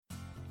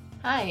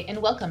Hi,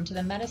 and welcome to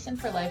the Medicine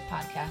for Life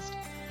podcast.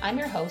 I'm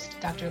your host,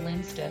 Dr.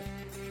 Lynn Stiff.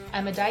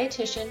 I'm a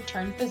dietitian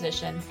turned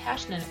physician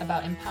passionate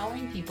about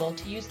empowering people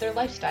to use their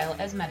lifestyle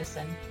as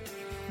medicine.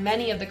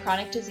 Many of the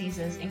chronic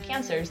diseases and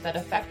cancers that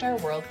affect our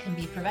world can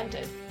be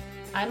prevented.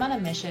 I'm on a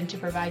mission to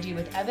provide you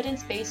with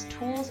evidence-based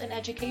tools and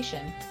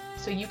education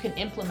so you can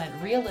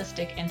implement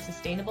realistic and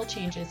sustainable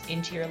changes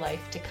into your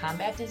life to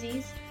combat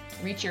disease,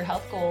 reach your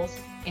health goals,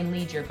 and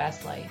lead your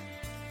best life.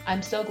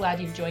 I'm so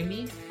glad you've joined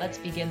me. Let's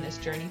begin this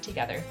journey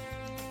together.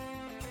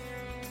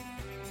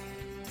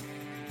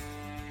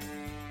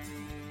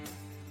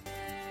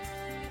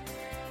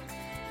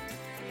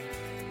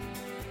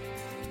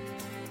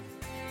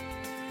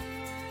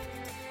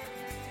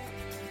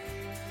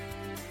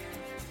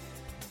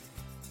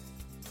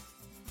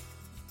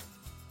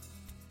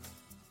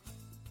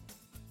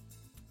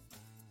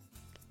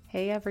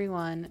 Hey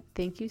everyone,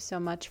 thank you so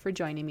much for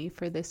joining me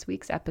for this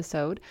week's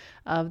episode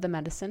of the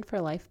Medicine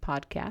for Life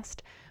podcast.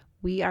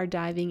 We are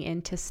diving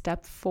into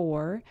step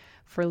 4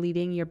 for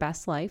leading your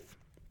best life.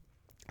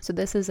 So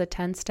this is a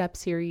 10-step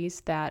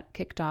series that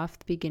kicked off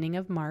the beginning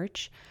of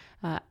March.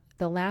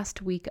 The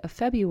last week of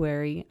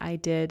February, I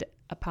did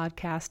a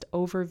podcast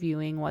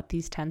overviewing what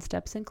these 10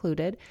 steps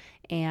included,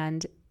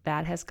 and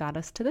that has got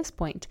us to this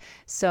point.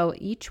 So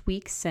each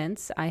week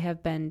since, I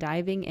have been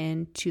diving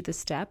into the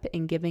step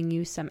and giving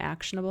you some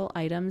actionable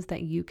items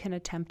that you can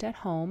attempt at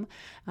home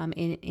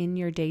in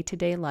your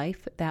day-to-day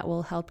life that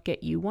will help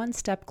get you one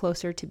step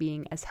closer to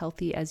being as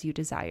healthy as you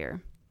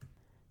desire.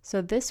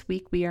 So this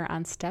week we are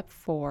on step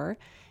 4,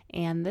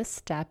 and this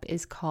step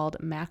is called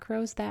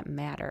Macros That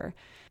Matter.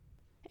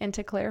 And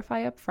to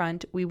clarify up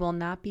front, we will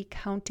not be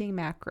counting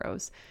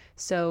macros.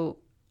 So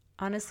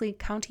honestly,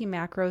 counting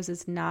macros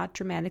is not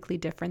dramatically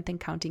different than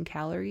counting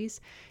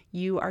calories.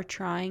 You are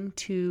trying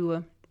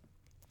to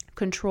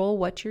control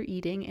what you're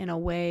eating in a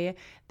way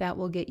that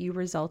will get you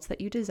results that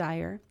you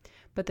desire.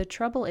 But the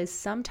trouble is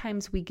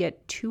sometimes we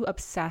get too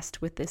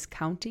obsessed with this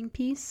counting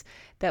piece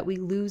that we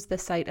lose the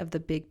sight of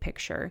the big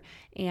picture.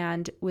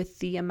 And with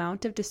the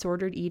amount of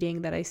disordered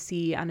eating that I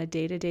see on a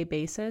day-to-day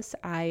basis,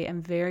 I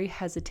am very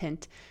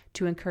hesitant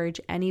to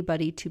encourage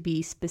anybody to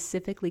be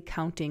specifically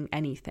counting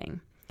anything.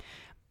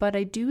 But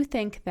I do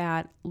think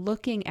that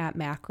looking at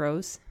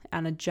macros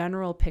on a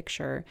general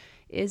picture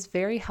is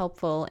very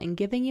helpful in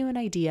giving you an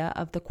idea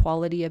of the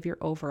quality of your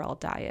overall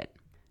diet.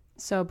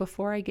 So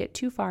before I get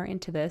too far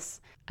into this,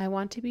 I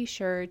want to be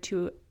sure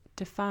to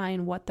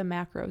define what the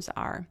macros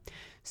are.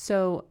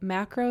 So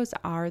macros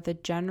are the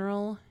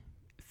general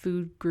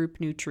food group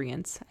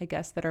nutrients, I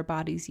guess, that our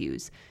bodies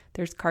use.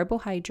 There's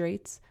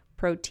carbohydrates,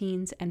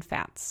 proteins, and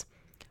fats.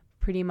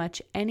 Pretty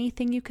much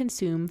anything you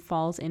consume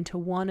falls into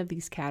one of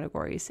these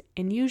categories,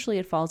 and usually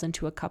it falls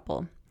into a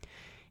couple.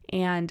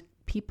 And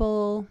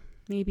people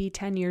maybe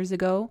 10 years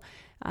ago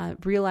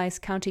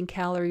realized counting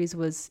calories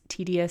was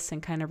tedious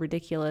and kind of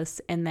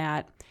ridiculous, and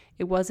that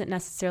it wasn't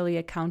necessarily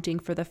accounting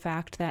for the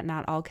fact that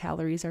not all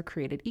calories are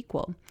created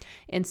equal.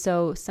 And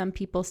so some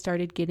people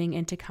started getting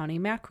into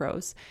counting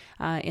macros,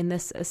 and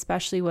this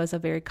especially was a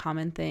very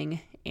common thing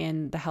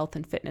in the health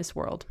and fitness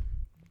world.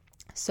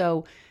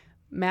 So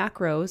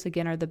macros,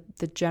 again, are the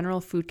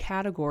general food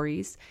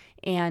categories,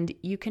 and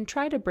you can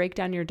try to break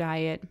down your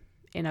diet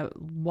in a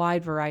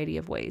wide variety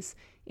of ways.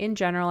 In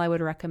general, I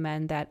would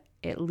recommend that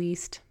at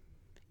least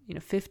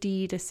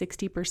 50 to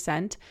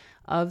 60%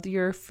 of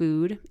your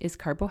food is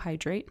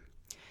carbohydrate,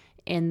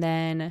 and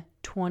then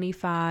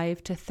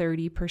 25 to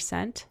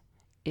 30%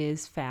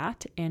 is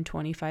fat, and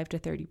 25 to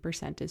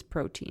 30% is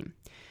protein.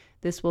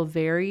 This will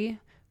vary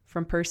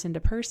from person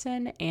to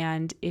person,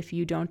 and if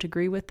you don't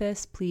agree with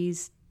this,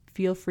 please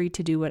feel free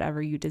to do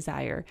whatever you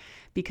desire,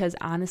 because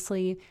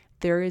honestly,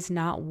 there is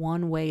not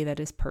one way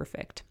that is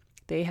perfect.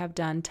 They have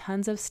done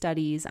tons of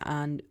studies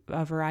on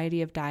a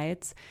variety of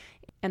diets,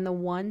 and the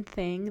one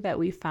thing that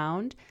we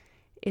found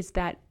is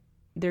that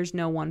there's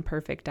no one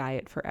perfect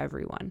diet for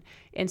everyone.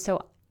 And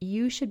so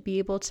you should be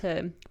able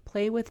to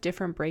play with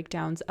different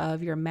breakdowns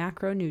of your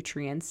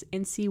macronutrients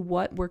and see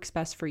what works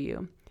best for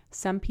you.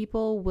 Some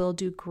people will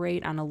do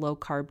great on a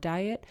low-carb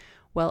diet,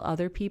 while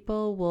other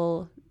people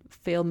will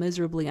fail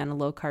miserably on a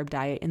low-carb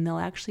diet, and they'll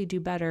actually do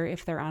better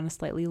if they're on a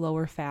slightly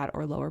lower fat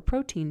or lower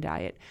protein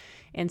diet.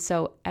 And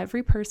so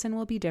every person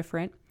will be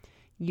different.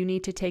 You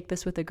need to take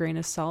this with a grain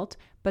of salt,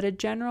 but a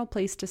general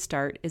place to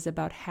start is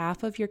about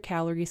half of your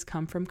calories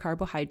come from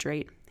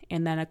carbohydrate,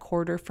 and then a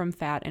quarter from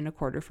fat and a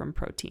quarter from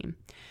protein.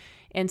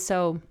 And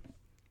so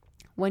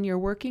when you're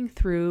working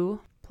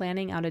through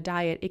planning out a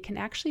diet, it can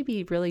actually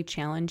be really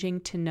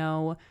challenging to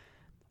know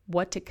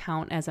what to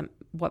count as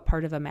what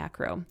part of a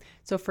macro.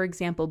 So for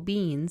example,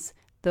 beans,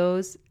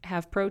 those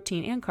have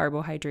protein and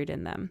carbohydrate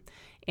in them.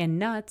 And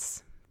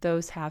nuts,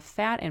 those have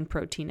fat and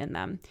protein in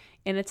them.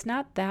 And it's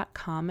not that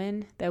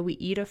common that we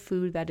eat a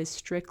food that is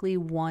strictly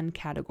one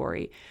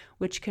category,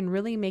 which can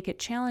really make it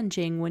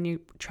challenging when you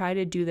try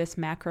to do this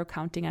macro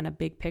counting on a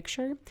big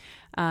picture.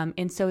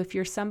 And so if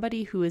you're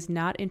somebody who is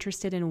not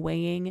interested in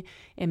weighing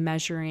and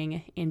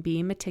measuring and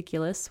being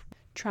meticulous,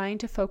 trying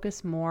to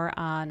focus more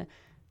on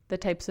the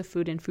types of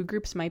food and food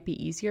groups might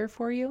be easier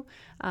for you.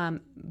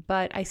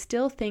 But I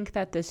still think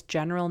that this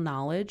general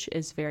knowledge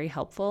is very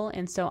helpful.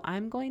 And so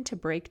I'm going to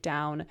break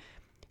down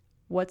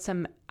what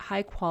some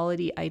high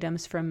quality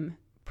items from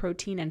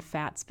protein and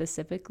fat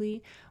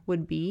specifically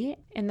would be.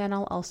 And then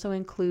I'll also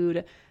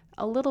include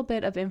a little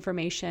bit of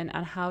information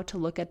on how to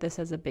look at this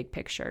as a big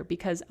picture,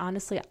 because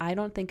honestly, I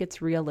don't think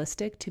it's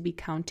realistic to be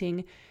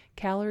counting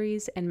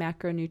calories and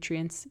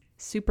macronutrients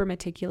super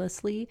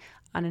meticulously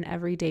on an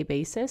everyday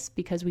basis,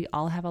 because we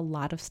all have a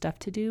lot of stuff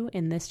to do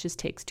and this just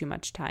takes too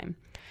much time.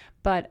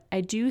 But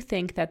I do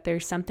think that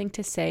there's something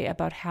to say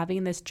about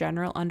having this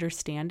general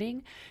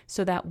understanding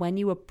so that when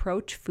you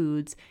approach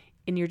foods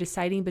and you're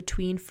deciding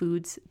between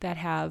foods that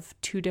have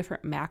two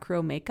different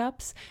macro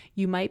makeups,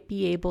 you might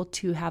be able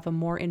to have a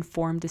more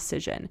informed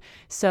decision.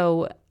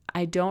 So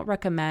I don't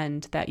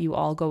recommend that you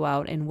all go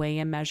out and weigh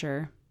and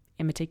measure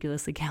and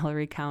meticulously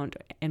calorie count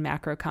and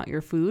macro count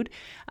your food.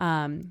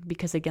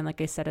 Because again, like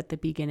I said at the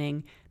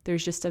beginning,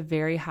 there's just a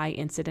very high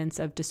incidence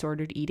of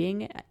disordered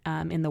eating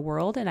in the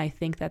world. And I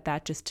think that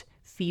that just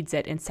feeds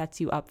it and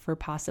sets you up for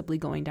possibly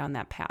going down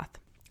that path.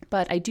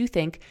 But I do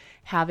think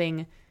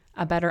having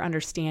a better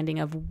understanding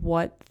of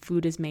what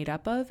food is made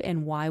up of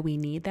and why we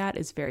need that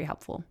is very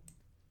helpful.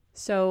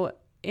 So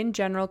in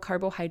general,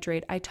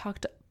 carbohydrate, I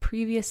talked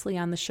previously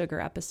on the sugar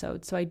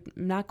episode, so I'm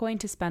not going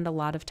to spend a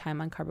lot of time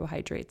on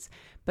carbohydrates.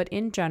 But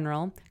in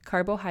general,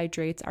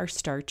 carbohydrates are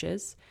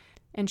starches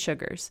and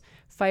sugars.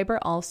 Fiber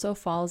also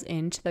falls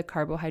into the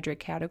carbohydrate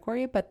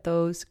category, but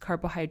those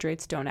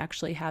carbohydrates don't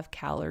actually have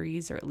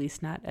calories, or at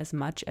least not as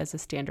much as a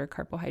standard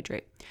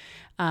carbohydrate.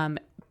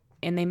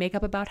 And they make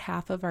up about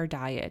half of our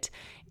diet.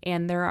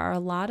 And there are a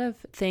lot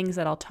of things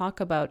that I'll talk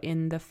about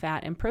in the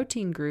fat and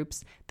protein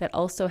groups that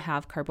also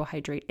have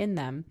carbohydrate in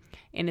them.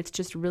 And it's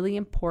just really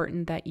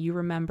important that you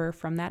remember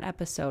from that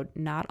episode,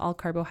 not all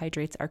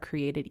carbohydrates are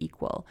created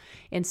equal.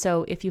 And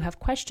so if you have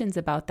questions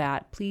about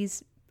that,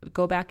 please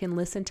go back and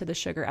listen to the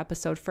sugar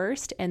episode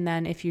first. And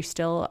then if you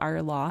still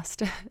are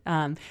lost,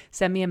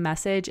 send me a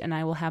message and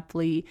I will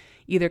happily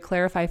either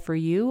clarify for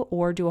you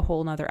or do a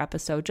whole nother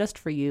episode just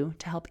for you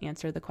to help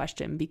answer the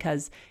question.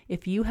 Because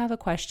if you have a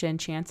question,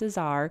 chances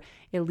are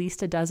at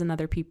least a dozen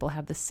other people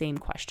have the same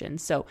question.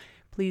 So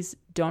please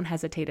don't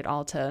hesitate at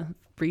all to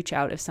reach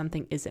out if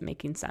something isn't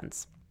making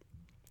sense.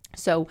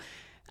 So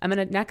I'm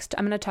going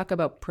to talk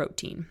about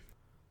protein.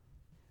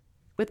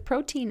 With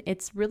protein,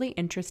 it's really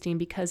interesting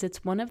because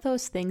it's one of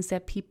those things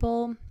that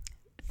people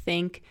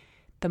think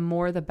the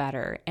more the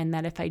better, and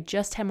that if I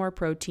just have more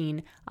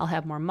protein, I'll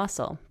have more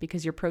muscle,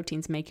 because your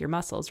proteins make your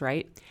muscles,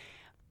 right?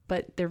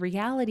 But the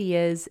reality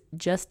is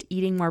just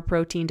eating more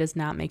protein does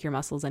not make your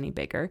muscles any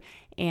bigger.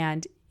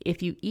 And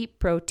if you eat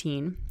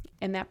protein,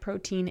 and that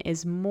protein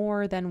is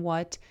more than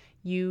what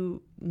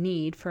you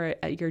need for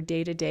your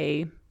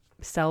day-to-day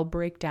cell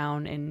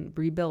breakdown and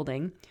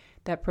rebuilding,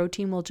 that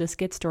protein will just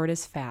get stored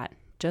as fat,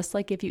 just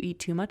like if you eat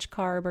too much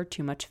carb or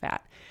too much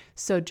fat.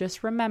 So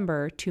just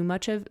remember, too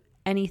much of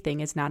anything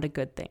is not a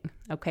good thing,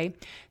 okay?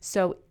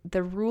 So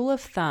the rule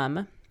of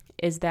thumb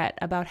is that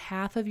about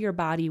half of your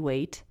body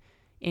weight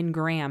in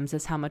grams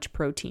is how much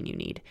protein you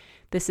need.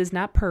 This is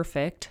not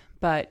perfect,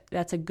 but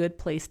that's a good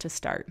place to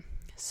start.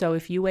 So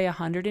if you weigh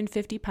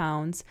 150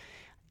 pounds,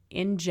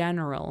 in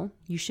general,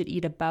 you should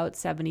eat about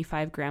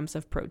 75 grams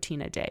of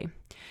protein a day.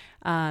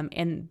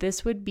 And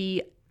this would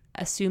be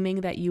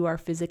assuming that you are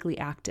physically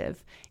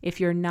active. If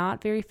you're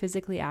not very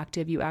physically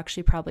active, you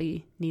actually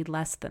probably need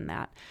less than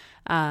that.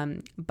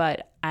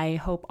 But I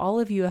hope all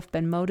of you have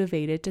been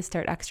motivated to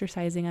start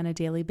exercising on a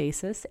daily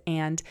basis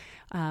and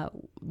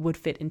would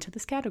fit into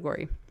this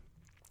category.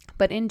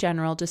 But in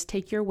general, just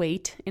take your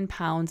weight in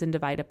pounds and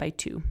divide it by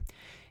 2.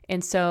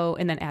 And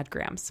then add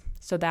grams.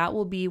 So that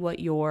will be what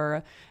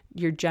your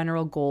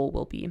general goal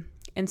will be.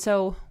 And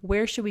so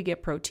where should we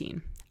get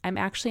protein? I'm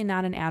actually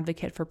not an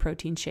advocate for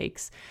protein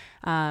shakes.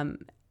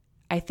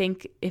 I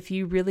think if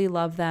you really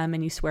love them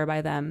and you swear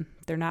by them,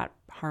 they're not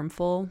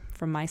harmful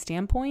from my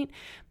standpoint,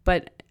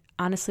 but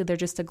honestly, they're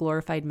just a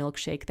glorified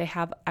milkshake. They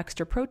have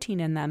extra protein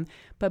in them,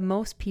 but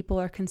most people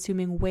are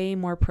consuming way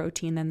more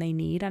protein than they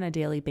need on a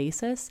daily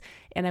basis.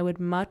 And I would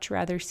much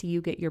rather see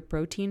you get your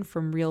protein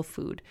from real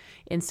food.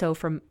 And so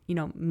from,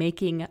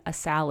 making a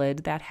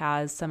salad that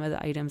has some of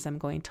the items I'm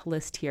going to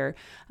list here,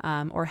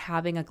 or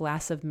having a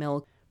glass of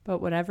milk. But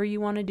whatever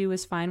you want to do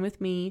is fine with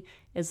me,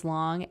 as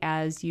long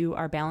as you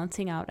are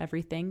balancing out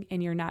everything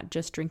and you're not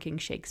just drinking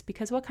shakes,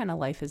 because what kind of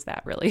life is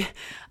that really?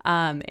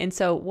 And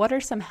so what are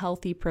some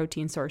healthy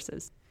protein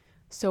sources?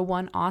 So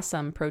one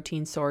awesome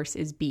protein source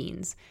is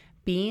beans.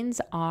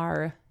 Beans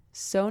are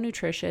so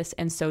nutritious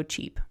and so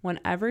cheap.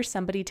 Whenever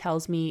somebody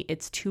tells me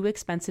it's too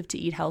expensive to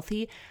eat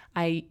healthy,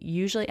 I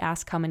usually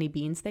ask how many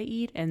beans they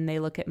eat, and they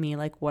look at me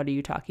like, what are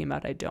you talking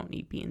about? I don't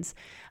eat beans.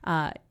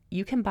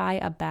 you can buy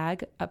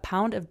a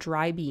pound of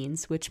dry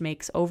beans, which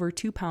makes over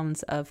 2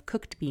 pounds of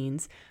cooked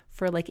beans,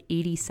 for like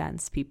 80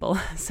 cents, people.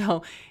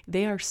 So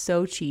they are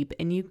so cheap,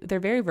 and they're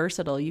very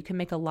versatile. You can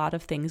make a lot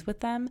of things with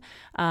them.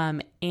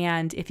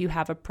 And if you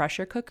have a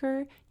pressure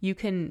cooker, you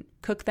can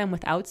cook them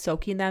without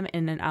soaking them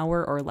in an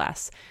hour or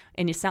less.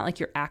 And it's not like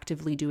you're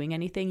actively doing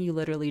anything. You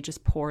literally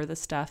just pour the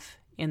stuff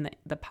in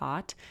the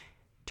pot,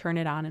 turn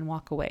it on, and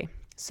walk away.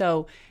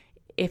 So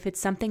if it's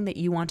something that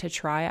you want to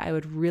try, I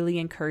would really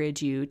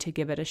encourage you to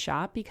give it a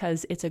shot,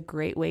 because it's a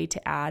great way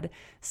to add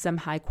some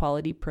high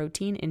quality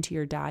protein into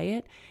your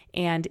diet.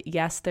 And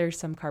yes, there's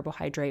some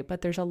carbohydrate,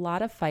 but there's a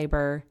lot of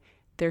fiber.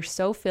 They're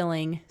so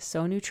filling,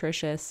 so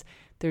nutritious.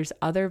 There's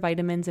other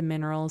vitamins and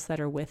minerals that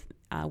are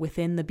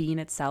within the bean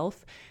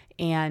itself.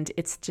 And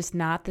it's just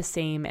not the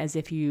same as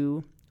if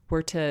you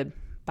were to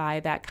buy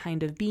that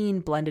kind of bean,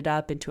 blend it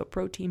up into a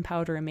protein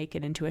powder and make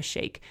it into a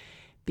shake,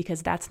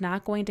 because that's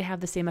not going to have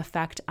the same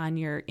effect on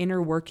your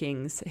inner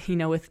workings,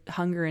 with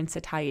hunger and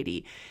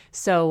satiety.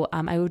 So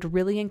I would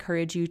really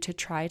encourage you to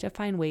try to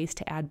find ways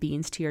to add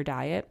beans to your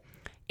diet.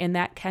 And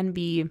that can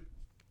be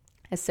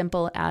as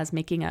simple as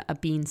making a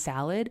bean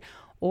salad,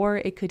 or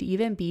it could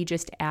even be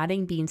just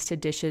adding beans to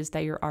dishes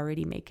that you're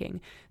already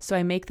making. So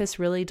I make this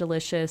really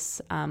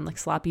delicious like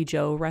Sloppy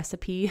Joe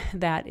recipe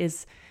that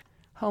is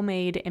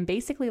homemade and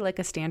basically like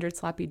a standard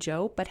Sloppy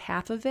Joe, but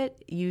half of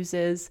it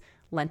uses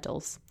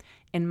lentils.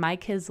 And my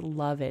kids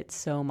love it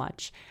so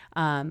much.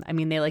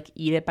 They like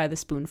eat it by the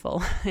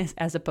spoonful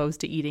as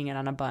opposed to eating it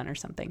on a bun or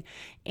something.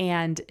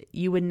 And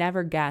you would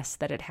never guess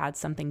that it had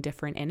something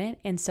different in it.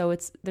 And so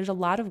there's a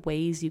lot of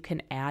ways you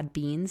can add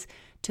beans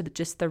to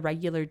just the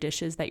regular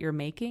dishes that you're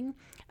making.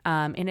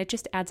 And it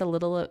just adds a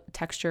little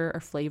texture or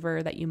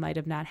flavor that you might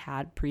have not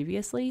had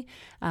previously.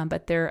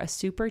 But they're a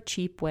super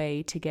cheap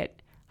way to get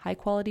high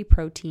quality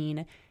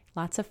protein,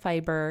 lots of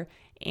fiber,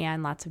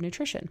 and lots of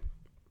nutrition.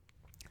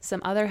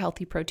 Some other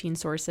healthy protein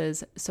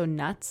sources, so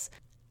nuts.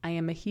 I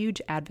am a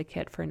huge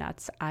advocate for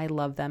nuts. I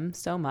love them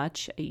so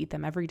much. I eat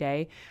them every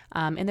day.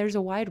 And there's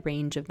a wide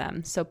range of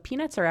them. So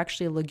peanuts are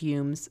actually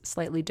legumes,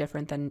 slightly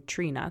different than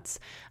tree nuts,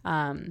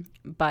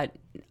 but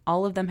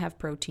all of them have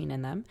protein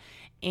in them.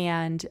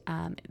 And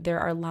there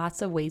are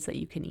lots of ways that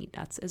you can eat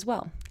nuts as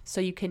well. So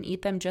you can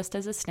eat them just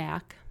as a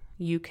snack.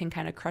 You can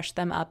kind of crush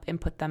them up and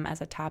put them as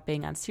a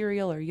topping on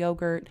cereal or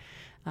yogurt.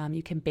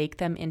 You can bake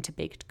them into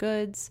baked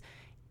goods.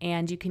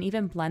 And you can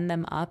even blend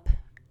them up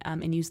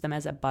and use them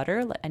as a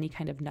butter, any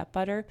kind of nut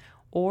butter,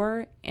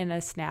 or in a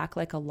snack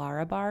like a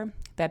Larabar.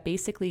 That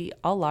basically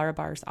all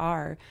Larabars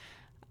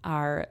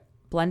are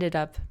blended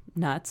up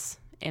nuts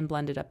and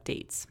blended up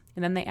dates.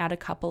 And then they add a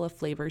couple of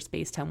flavors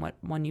based on what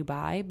one you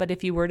buy. But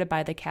if you were to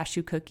buy the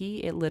cashew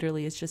cookie, it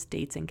literally is just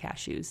dates and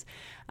cashews.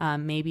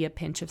 Maybe a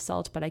pinch of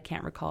salt, but I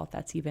can't recall if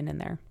that's even in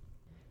there.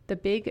 The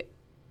big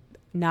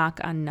knock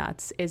on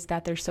nuts is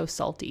that they're so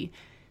salty.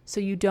 So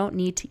you don't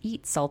need to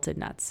eat salted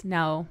nuts.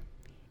 Now,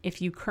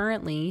 if you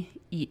currently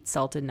eat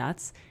salted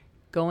nuts,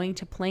 going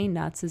to plain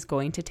nuts is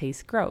going to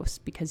taste gross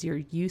because you're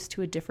used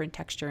to a different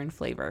texture and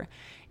flavor.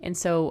 And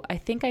so I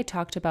think I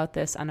talked about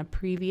this on a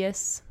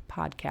previous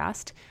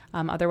podcast.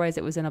 Otherwise,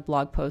 it was in a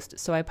blog post.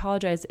 So I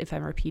apologize if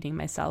I'm repeating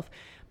myself.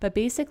 But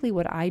basically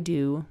what I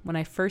do when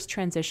I first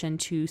transition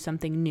to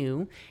something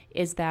new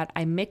is that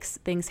I mix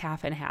things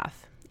half and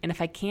half. And if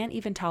I can't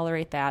even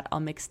tolerate that, I'll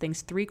mix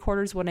things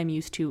 3/4 what I'm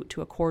used to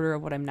a quarter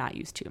of what I'm not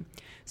used to.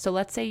 So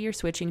let's say you're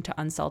switching to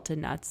unsalted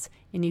nuts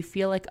and you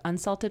feel like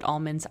unsalted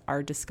almonds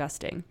are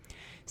disgusting.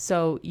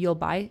 So you'll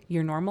buy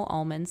your normal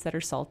almonds that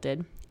are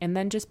salted and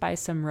then just buy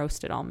some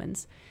roasted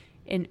almonds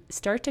and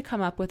start to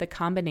come up with a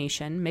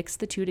combination, mix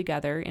the two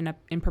together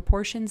in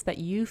proportions that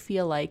you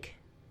feel like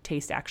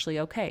taste actually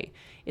okay.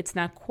 It's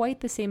not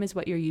quite the same as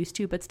what you're used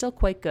to, but still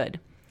quite good.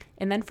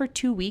 And then for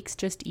 2 weeks,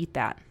 just eat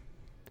that.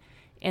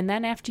 And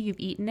then after you've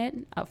eaten it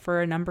for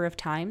a number of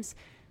times,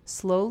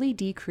 slowly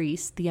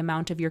decrease the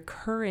amount of your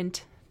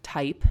current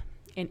type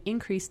and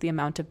increase the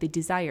amount of the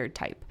desired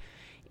type.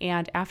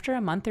 And after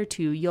a month or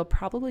two, you'll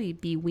probably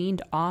be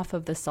weaned off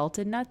of the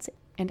salted nuts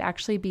and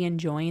actually be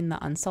enjoying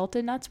the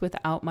unsalted nuts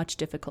without much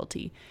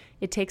difficulty.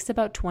 It takes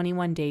about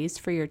 21 days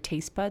for your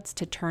taste buds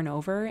to turn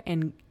over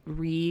and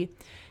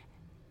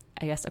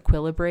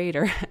equilibrate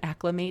or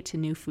acclimate to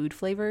new food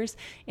flavors.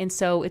 And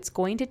so it's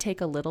going to take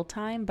a little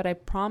time, but I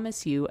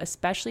promise you,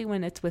 especially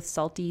when it's with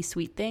salty,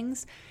 sweet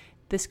things,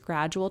 this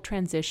gradual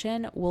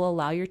transition will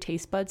allow your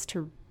taste buds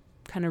to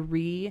kind of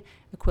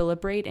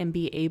re-equilibrate and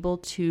be able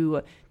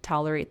to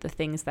tolerate the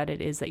things that it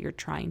is that you're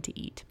trying to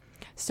eat.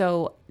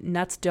 So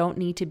nuts don't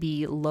need to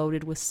be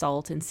loaded with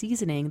salt and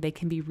seasoning. They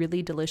can be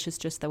really delicious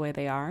just the way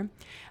they are.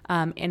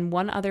 And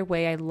one other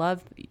way I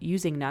love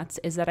using nuts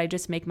is that I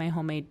just make my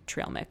homemade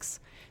trail mix.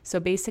 So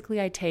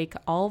basically I take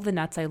all the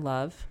nuts I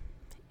love,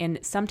 and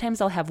sometimes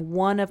I'll have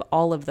one of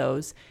all of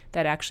those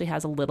that actually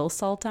has a little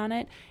salt on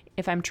it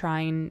if I'm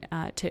trying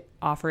to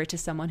offer it to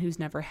someone who's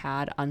never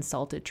had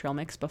unsalted trail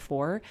mix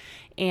before.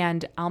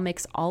 And I'll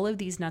mix all of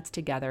these nuts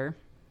together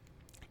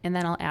And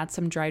then I'll add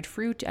some dried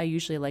fruit. I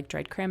usually like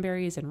dried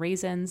cranberries and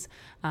raisins,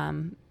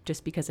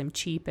 just because I'm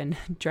cheap, and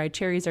dried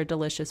cherries are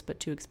delicious but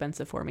too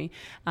expensive for me.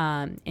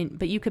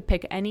 But you could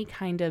pick any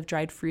kind of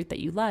dried fruit that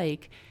you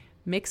like,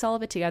 mix all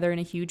of it together in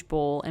a huge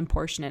bowl, and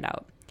portion it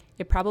out.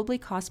 It probably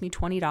cost me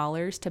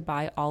 $20 to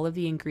buy all of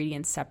the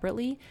ingredients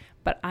separately,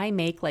 but I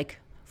make like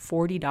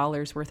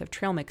 $40 worth of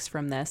trail mix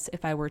from this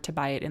if I were to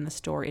buy it in the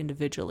store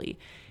individually.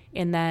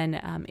 And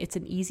then it's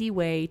an easy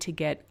way to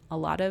get a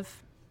lot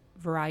of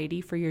variety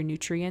for your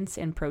nutrients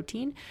and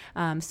protein.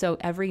 So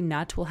every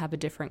nut will have a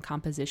different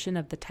composition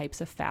of the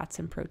types of fats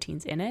and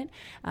proteins in it,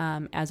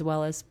 as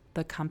well as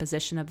the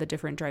composition of the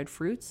different dried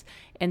fruits.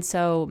 And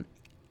so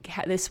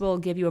this will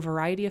give you a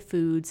variety of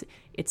foods.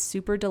 It's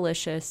super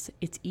delicious.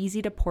 It's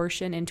easy to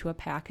portion into a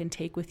pack and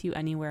take with you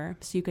anywhere.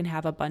 So you can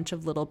have a bunch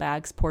of little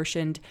bags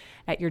portioned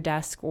at your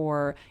desk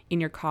or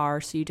in your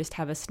car, so you just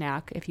have a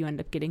snack if you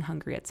end up getting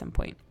hungry at some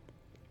point.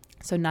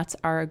 So nuts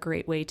are a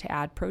great way to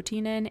add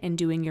protein in, and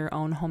doing your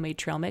own homemade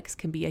trail mix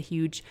can be a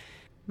huge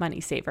money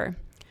saver.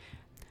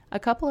 A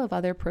couple of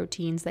other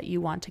proteins that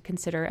you want to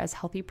consider as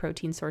healthy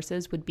protein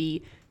sources would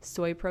be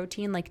soy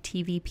protein, like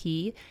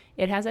TVP.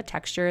 It has a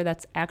texture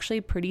that's actually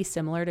pretty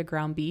similar to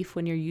ground beef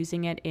when you're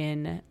using it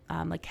in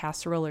like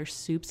casserole or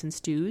soups and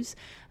stews,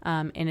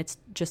 and it's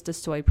just a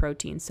soy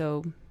protein,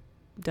 so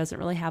it doesn't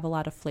really have a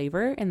lot of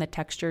flavor, and the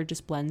texture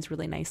just blends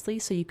really nicely.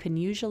 So you can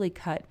usually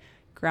cut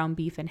ground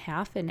beef in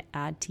half and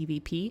add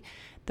TVP.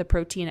 The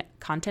protein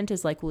content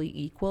is likely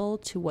equal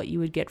to what you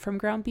would get from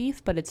ground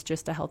beef, but it's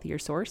just a healthier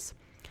source.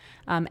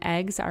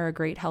 Eggs are a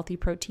great healthy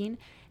protein,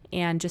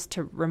 and just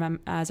to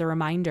as a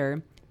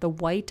reminder, the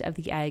white of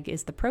the egg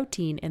is the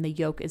protein and the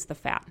yolk is the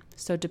fat.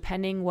 So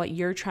depending what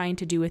you're trying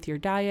to do with your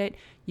diet,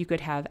 you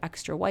could have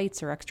extra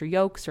whites or extra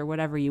yolks or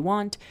whatever you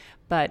want,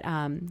 but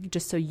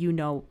just so you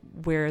know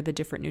where the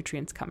different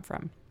nutrients come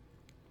from.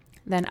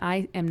 Then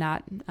I am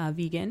not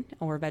vegan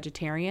or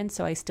vegetarian,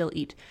 so I still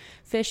eat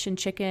fish and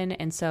chicken.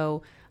 And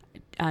so,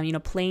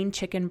 plain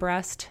chicken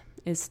breast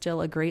is still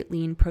a great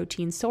lean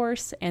protein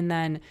source. And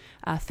then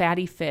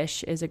fatty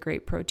fish is a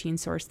great protein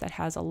source that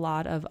has a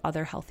lot of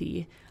other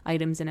healthy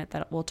items in it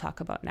that we'll talk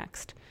about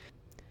next.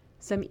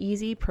 Some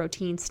easy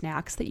protein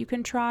snacks that you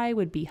can try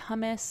would be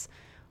hummus,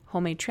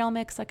 homemade trail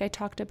mix like I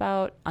talked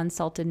about,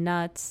 unsalted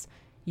nuts,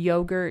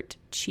 yogurt,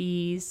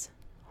 cheese,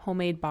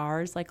 homemade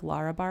bars like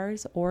Lara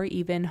bars, or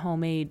even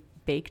homemade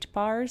baked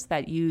bars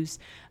that use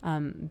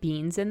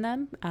beans in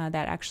them.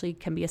 That actually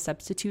can be a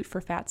substitute for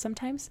fat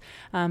sometimes,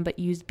 but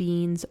use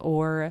beans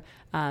or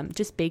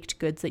just baked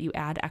goods that you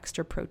add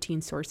extra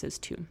protein sources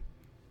to.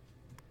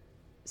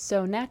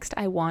 So next,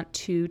 I want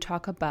to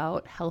talk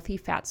about healthy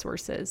fat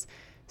sources.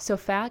 So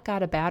fat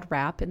got a bad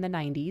rap in the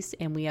 90s,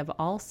 and we have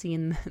all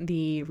seen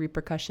the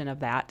repercussion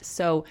of that.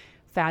 So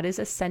fat is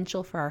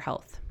essential for our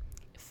health.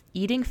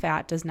 Eating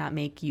fat does not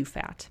make you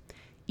fat.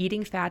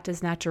 Eating fat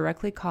does not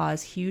directly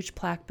cause huge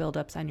plaque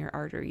buildups on your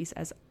arteries,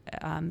 as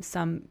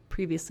some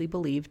previously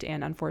believed,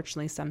 and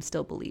unfortunately some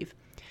still believe.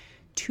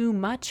 Too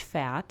much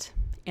fat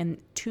and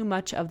too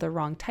much of the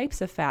wrong types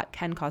of fat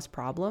can cause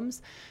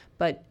problems,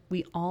 but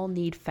we all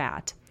need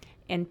fat.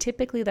 And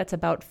typically that's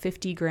about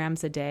 50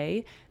 grams a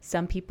day.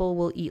 Some people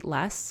will eat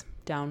less,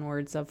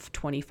 downwards of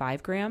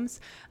 25 grams.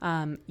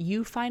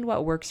 You find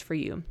what works for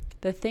you.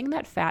 The thing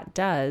that fat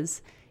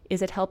does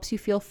is it helps you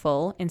feel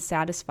full and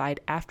satisfied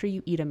after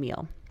you eat a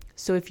meal.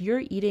 So if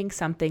you're eating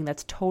something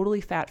that's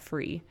totally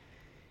fat-free,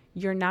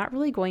 you're not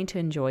really going to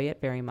enjoy it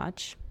very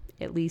much,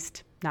 at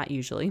least not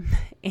usually,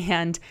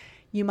 and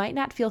you might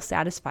not feel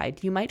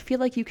satisfied. You might feel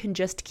like you can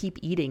just keep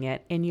eating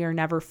it and you're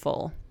never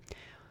full.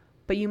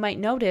 But you might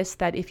notice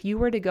that if you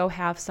were to go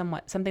have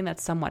something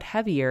that's somewhat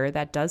heavier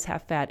that does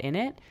have fat in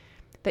it,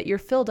 that you're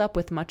filled up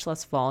with much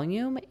less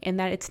volume, and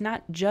that it's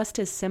not just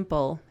as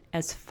simple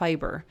as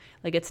fiber.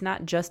 Like, it's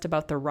not just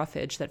about the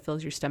roughage that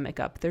fills your stomach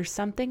up. There's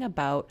something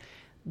about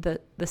the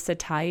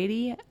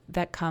satiety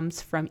that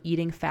comes from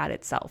eating fat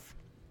itself.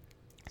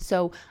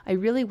 So I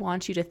really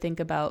want you to think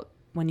about,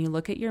 when you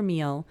look at your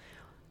meal,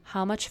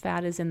 how much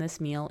fat is in this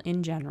meal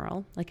in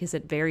general? Like, is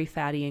it very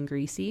fatty and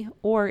greasy,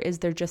 or is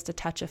there just a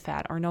touch of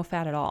fat or no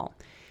fat at all?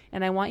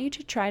 And I want you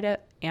to try to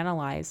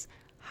analyze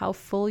how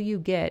full you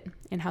get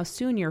and how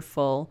soon you're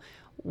full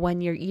when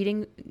you're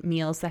eating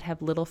meals that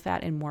have little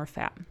fat and more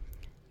fat.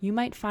 You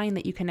might find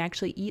that you can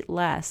actually eat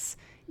less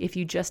if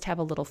you just have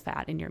a little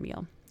fat in your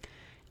meal.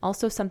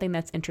 Also, something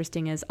that's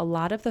interesting is a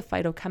lot of the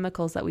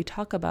phytochemicals that we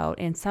talk about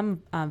and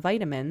some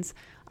vitamins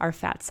are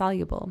fat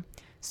soluble.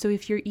 So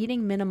if you're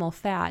eating minimal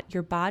fat,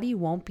 your body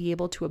won't be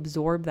able to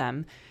absorb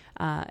them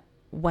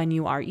when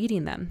you are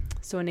eating them.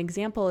 So an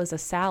example is a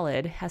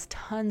salad has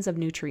tons of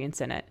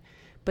nutrients in it.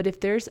 But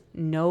if there's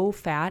no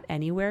fat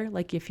anywhere,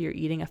 like if you're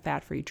eating a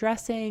fat-free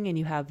dressing and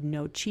you have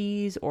no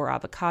cheese or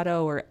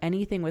avocado or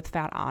anything with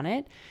fat on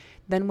it,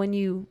 then when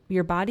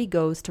your body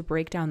goes to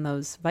break down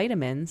those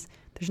vitamins,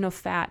 there's no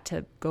fat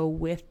to go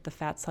with the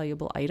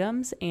fat-soluble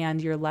items,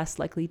 and you're less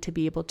likely to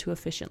be able to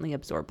efficiently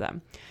absorb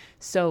them.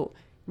 So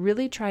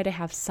really try to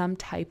have some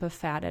type of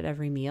fat at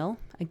every meal.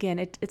 Again,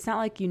 it's not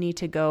like you need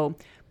to go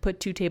put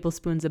 2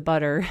 tablespoons of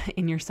butter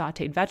in your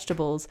sauteed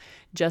vegetables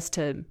just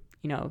to,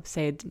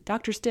 say,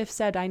 Dr. Stiff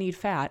said I need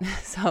fat.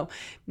 So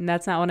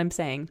that's not what I'm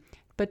saying.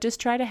 But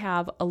just try to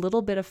have a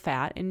little bit of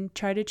fat and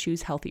try to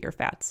choose healthier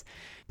fats.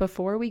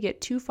 Before we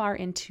get too far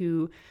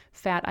into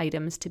fat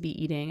items to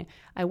be eating,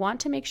 I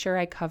want to make sure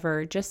I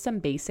cover just some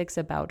basics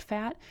about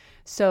fat.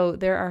 So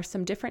there are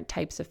some different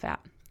types of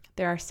fat.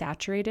 There are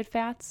saturated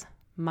fats,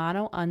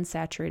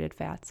 monounsaturated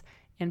fats,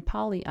 and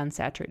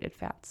polyunsaturated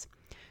fats.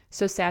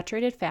 So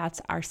saturated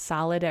fats are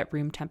solid at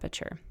room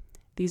temperature.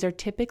 These are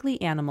typically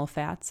animal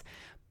fats,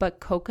 but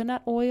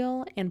coconut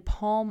oil and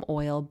palm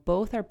oil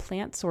both are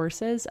plant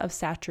sources of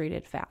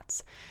saturated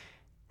fats.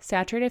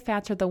 Saturated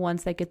fats are the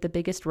ones that get the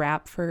biggest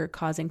rap for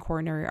causing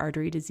coronary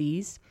artery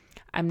disease.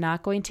 I'm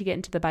not going to get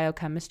into the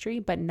biochemistry,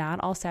 but not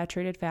all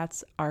saturated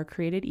fats are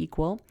created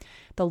equal.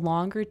 The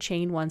longer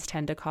chain ones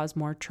tend to cause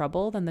more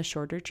trouble than the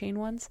shorter chain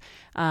ones,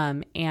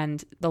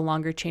 and the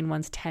longer chain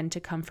ones tend to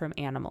come from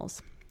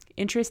animals.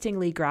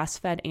 Interestingly,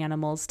 grass-fed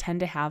animals tend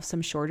to have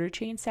some shorter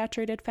chain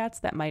saturated fats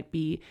that might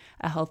be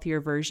a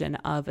healthier version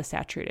of a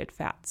saturated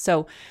fat.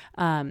 So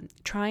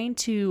trying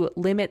to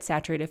limit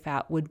saturated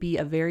fat would be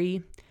a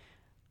very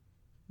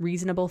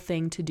reasonable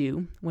thing to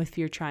do if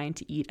you're trying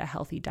to eat a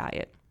healthy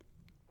diet.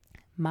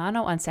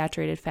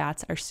 Monounsaturated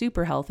fats are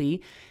super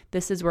healthy.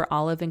 This is where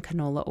olive and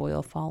canola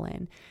oil fall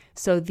in.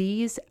 So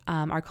these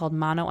are called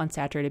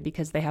monounsaturated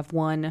because they have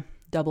one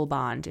double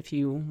bond, if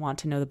you want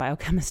to know the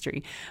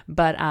biochemistry.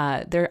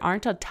 But there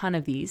aren't a ton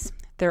of these.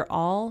 They're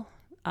all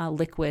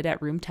liquid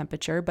at room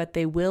temperature, but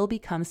they will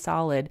become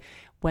solid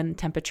when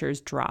temperatures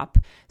drop.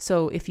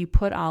 So if you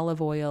put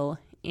olive oil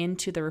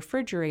into the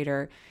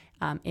refrigerator,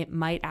 it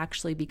might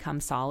actually become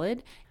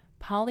solid.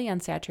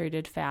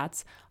 Polyunsaturated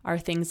fats are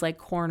things like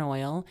corn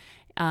oil,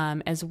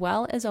 as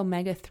well as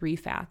omega-3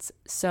 fats.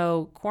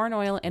 So corn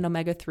oil and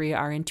omega-3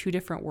 are in two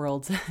different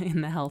worlds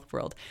in the health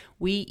world.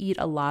 We eat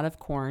a lot of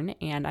corn,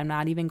 and I'm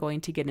not even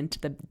going to get into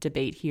the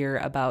debate here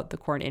about the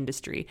corn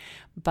industry,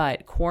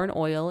 but corn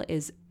oil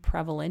is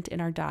prevalent in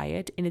our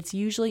diet, and it's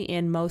usually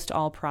in most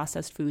all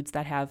processed foods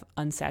that have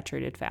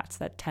unsaturated fats.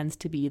 That tends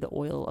to be the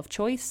oil of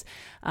choice,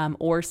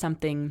 or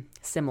something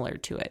similar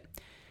to it.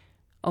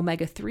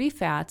 Omega-3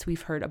 fats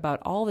we've heard about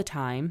all the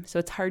time, so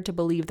it's hard to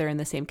believe they're in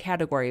the same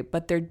category,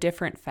 but they're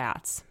different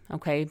fats,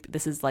 okay?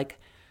 This is like,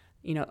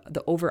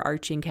 the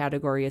overarching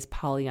category is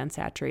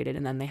polyunsaturated,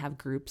 and then they have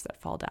groups that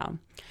fall down.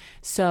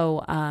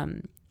 So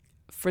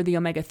for the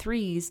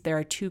omega-3s, there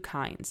are two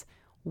kinds.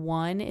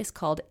 One is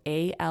called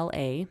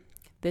ALA.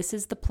 This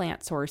is the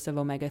plant source of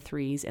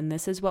omega-3s, and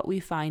this is what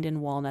we find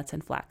in walnuts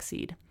and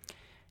flaxseed.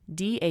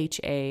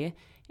 DHA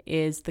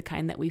is the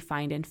kind that we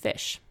find in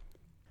fish.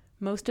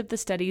 Most of the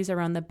studies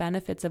around the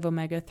benefits of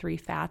omega-3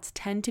 fats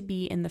tend to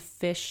be in the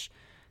fish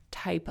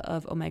type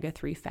of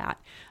omega-3 fat.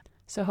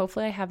 So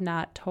hopefully I have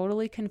not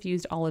totally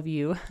confused all of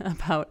you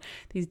about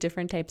these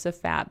different types of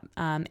fat,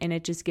 and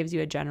it just gives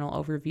you a general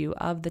overview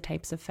of the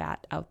types of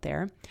fat out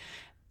there.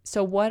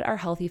 So what are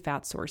healthy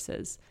fat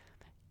sources?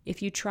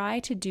 If you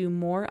try to do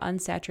more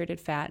unsaturated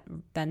fat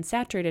than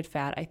saturated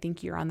fat, I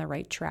think you're on the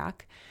right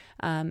track.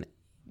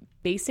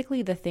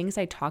 Basically, the things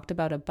I talked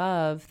about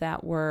above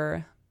that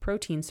were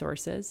protein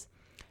sources,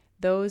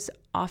 those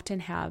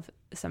often have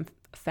some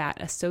fat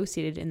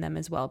associated in them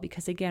as well,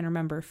 because again,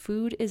 remember,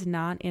 food is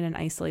not in an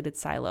isolated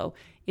silo.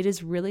 It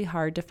is really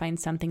hard to find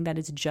something that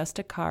is just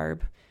a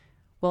carb.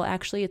 Well,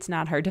 actually, it's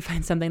not hard to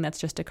find something that's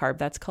just a carb.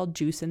 That's called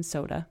juice and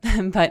soda.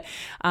 But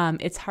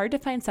it's hard to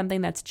find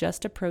something that's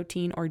just a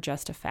protein or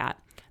just a fat.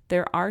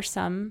 There are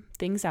some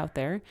things out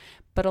there,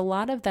 but a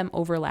lot of them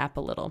overlap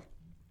a little.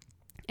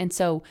 And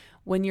so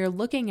when you're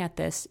looking at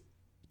this,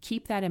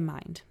 keep that in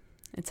mind.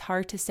 It's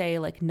hard to say,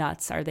 like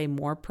nuts, are they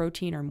more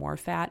protein or more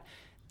fat?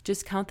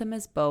 Just count them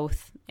as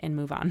both and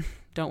move on.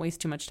 Don't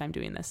waste too much time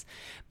doing this.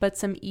 But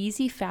some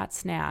easy fat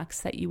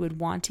snacks that you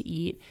would want to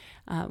eat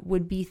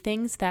would be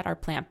things that are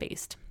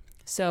plant-based.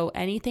 So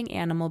anything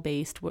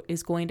animal-based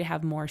is going to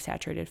have more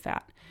saturated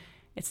fat.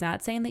 It's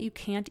not saying that you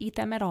can't eat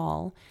them at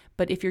all,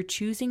 but if you're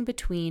choosing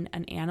between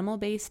an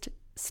animal-based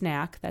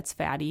snack that's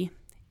fatty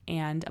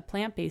and a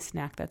plant-based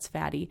snack that's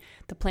fatty,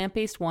 the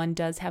plant-based one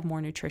does have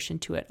more nutrition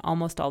to it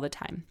almost all the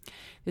time.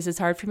 This is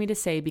hard for me to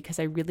say because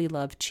I really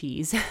love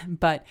cheese,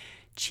 but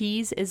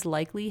cheese is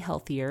likely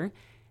healthier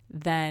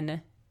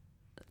than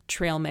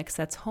trail mix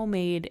that's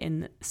homemade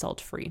and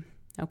salt-free,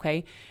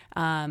 okay?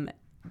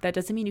 That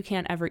doesn't mean you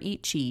can't ever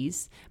eat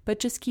cheese, but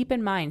just keep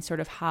in mind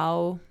sort of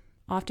how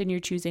often you're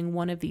choosing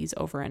one of these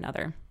over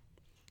another.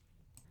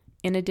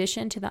 In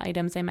addition to the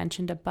items I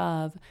mentioned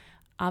above,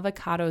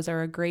 avocados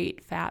are a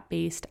great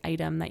fat-based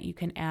item that you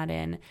can add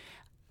in.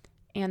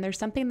 And there's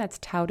something that's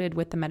touted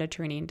with the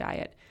Mediterranean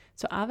diet.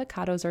 So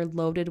avocados are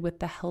loaded with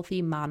the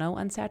healthy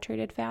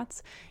monounsaturated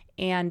fats.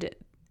 And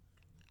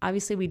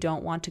obviously we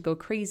don't want to go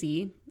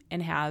crazy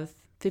and have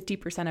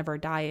 50% of our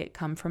diet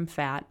come from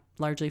fat,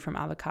 largely from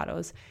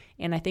avocados.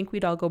 And I think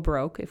we'd all go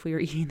broke if we were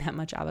eating that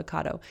much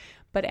avocado.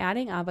 But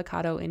adding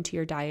avocado into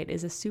your diet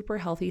is a super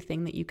healthy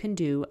thing that you can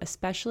do,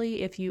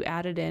 especially if you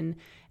add it in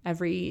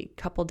every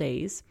couple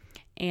days.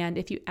 And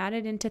if you add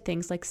it into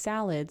things like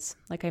salads,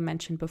 like I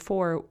mentioned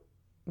before,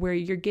 where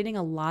you're getting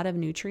a lot of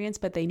nutrients,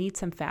 but they need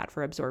some fat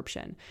for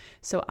absorption.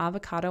 So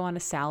avocado on a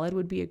salad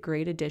would be a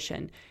great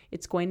addition.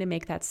 It's going to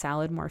make that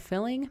salad more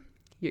filling.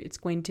 It's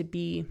going to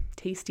be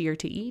tastier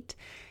to eat,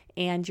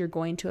 and you're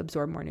going to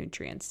absorb more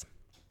nutrients.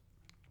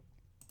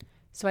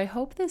 So I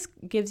hope this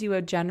gives you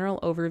a general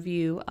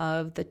overview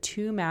of the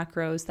two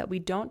macros that we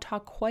don't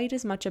talk quite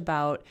as much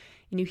about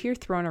and you hear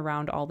thrown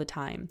around all the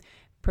time,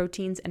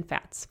 proteins and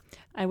fats.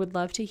 I would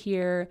love to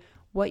hear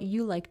what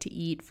you like to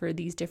eat for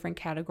these different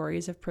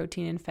categories of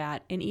protein and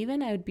fat. And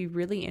even I would be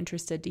really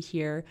interested to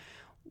hear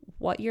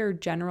what your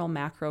general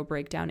macro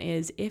breakdown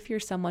is if you're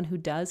someone who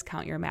does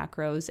count your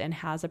macros and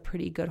has a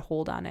pretty good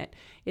hold on it.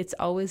 It's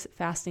always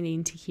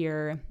fascinating to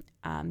hear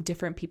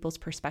different people's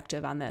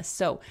perspective on this.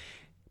 So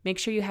make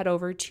sure you head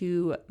over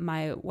to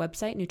my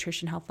website,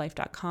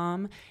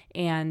 nutritionhealthlife.com,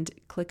 and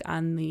click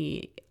on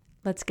the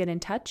Let's Get in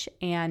Touch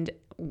and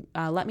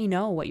let me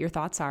know what your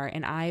thoughts are.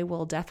 And I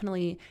will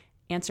definitely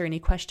answer any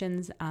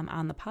questions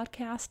on the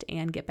podcast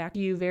and get back to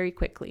you very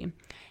quickly.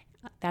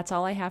 That's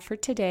all I have for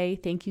today.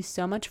 Thank you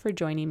so much for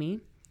joining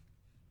me.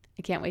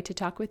 I can't wait to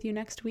talk with you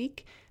next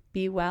week.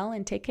 Be well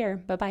and take care.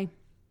 Bye-bye.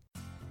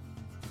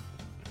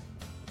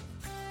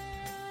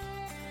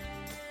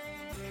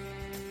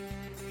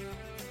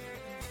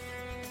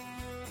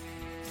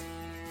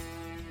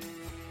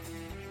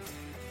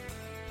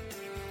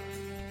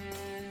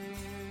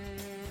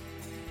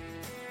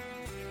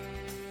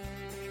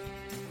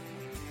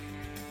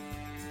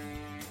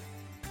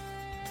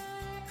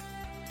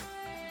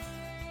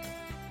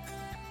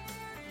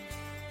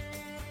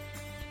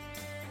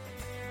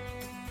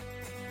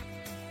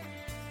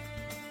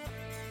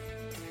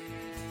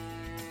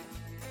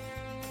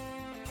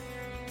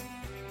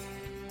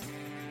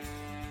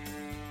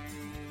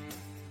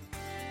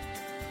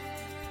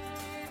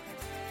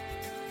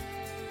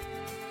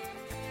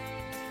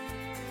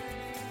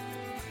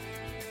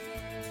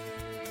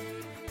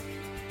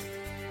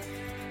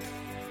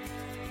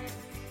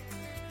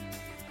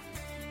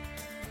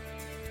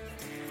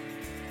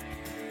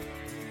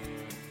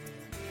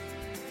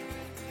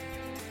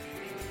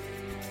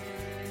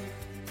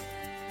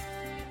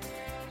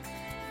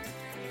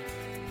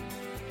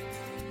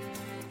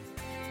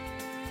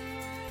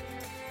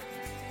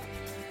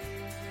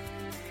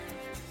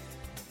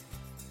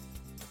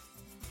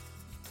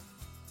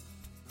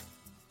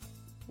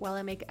 While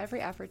I make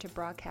every effort to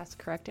broadcast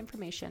correct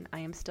information, I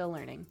am still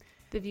learning.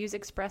 The views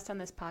expressed on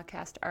this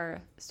podcast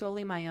are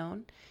solely my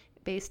own,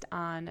 based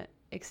on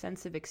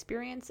extensive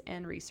experience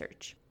and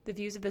research. The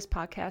views of this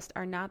podcast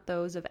are not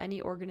those of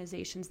any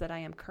organizations that I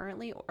am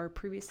currently or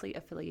previously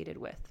affiliated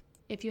with.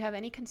 If you have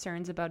any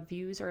concerns about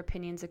views or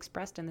opinions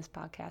expressed in this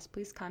podcast,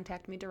 please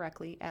contact me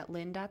directly at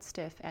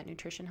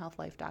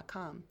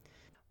lynn.stiff@nutritionhealthlife.com.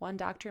 One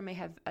doctor may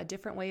have a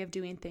different way of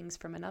doing things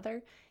from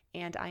another,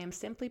 and I am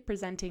simply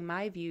presenting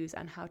my views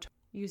on how to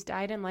use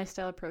diet and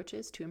lifestyle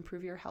approaches to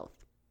improve your health.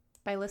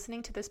 By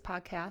listening to this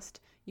podcast,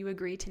 you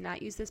agree to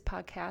not use this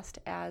podcast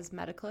as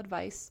medical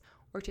advice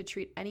or to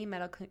treat any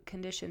medical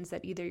conditions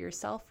that either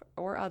yourself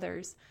or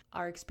others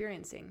are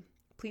experiencing.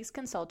 Please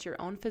consult your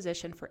own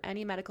physician for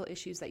any medical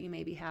issues that you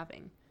may be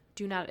having.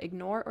 Do not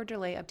ignore or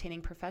delay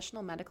obtaining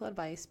professional medical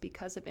advice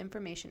because of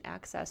information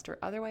accessed or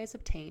otherwise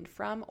obtained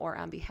from or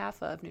on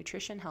behalf of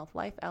Nutrition Health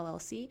Life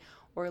LLC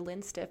or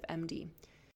Lynn Stiff MD.